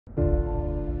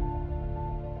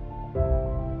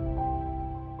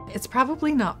It's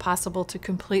probably not possible to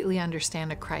completely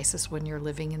understand a crisis when you're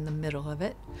living in the middle of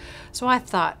it. So I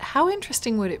thought, how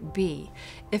interesting would it be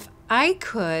if I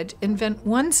could invent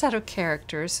one set of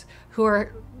characters who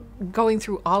are going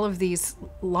through all of these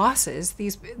losses,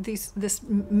 this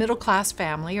middle-class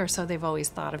family, or so they've always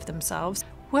thought of themselves.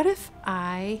 What if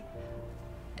I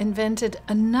invented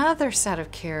another set of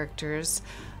characters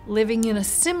living in a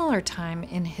similar time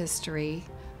in history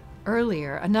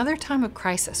earlier, another time of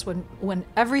crisis when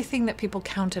everything that people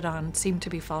counted on seemed to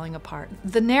be falling apart?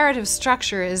 The narrative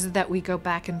structure is that we go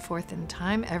back and forth in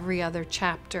time. Every other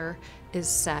chapter is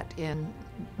set in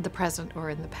the present or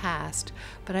in the past.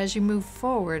 But as you move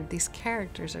forward, these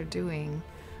characters are doing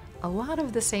a lot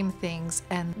of the same things,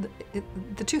 and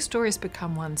the two stories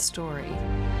become one story.